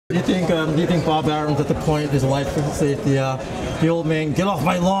Do you think Bob Arum's at the point in his life to say the old man, get off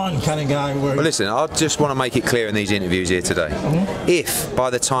my lawn kind of guy? Where well, listen, I just want to make it clear in these interviews here today. If by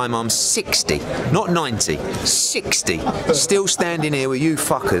the time I'm 60, not 90, 60, still standing here with you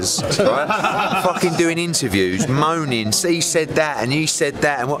fuckers, right, fucking doing interviews, moaning, he said that and you said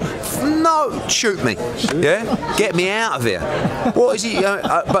that and what? No, shoot me, yeah, get me out of here. What is he?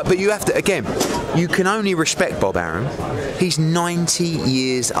 But you have to, again, you can only respect Bob Arum. He's 90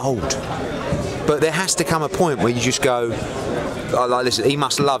 years old. But there has to come a point where you just go, like, listen, he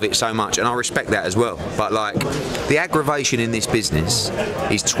must love it so much, and I respect that as well. But like, the aggravation in this business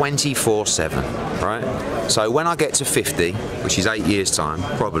is 24/7, right? So when I get to 50, which is 8 years' time,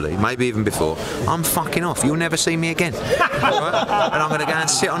 probably, maybe even before, I'm fucking off. You'll never see me again, right? And I'm going to go and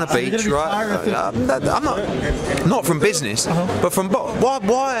sit on a beach, right? I'm not from business, but from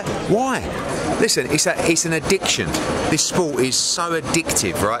why? Listen, it's an addiction. This sport is so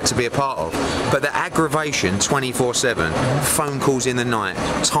addictive, right, to be a part of. But the aggravation 24/7, phone calls in the night,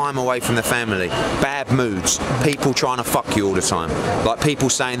 time away from the family, bad moods, people trying to fuck you all the time. Like people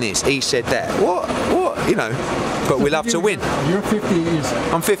saying this, he said that. What? You know, but we love to win. You're 50 years.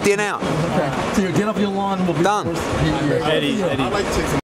 I'm 50 and out. Okay. So you get off your lawn and we'll be done. Eddie.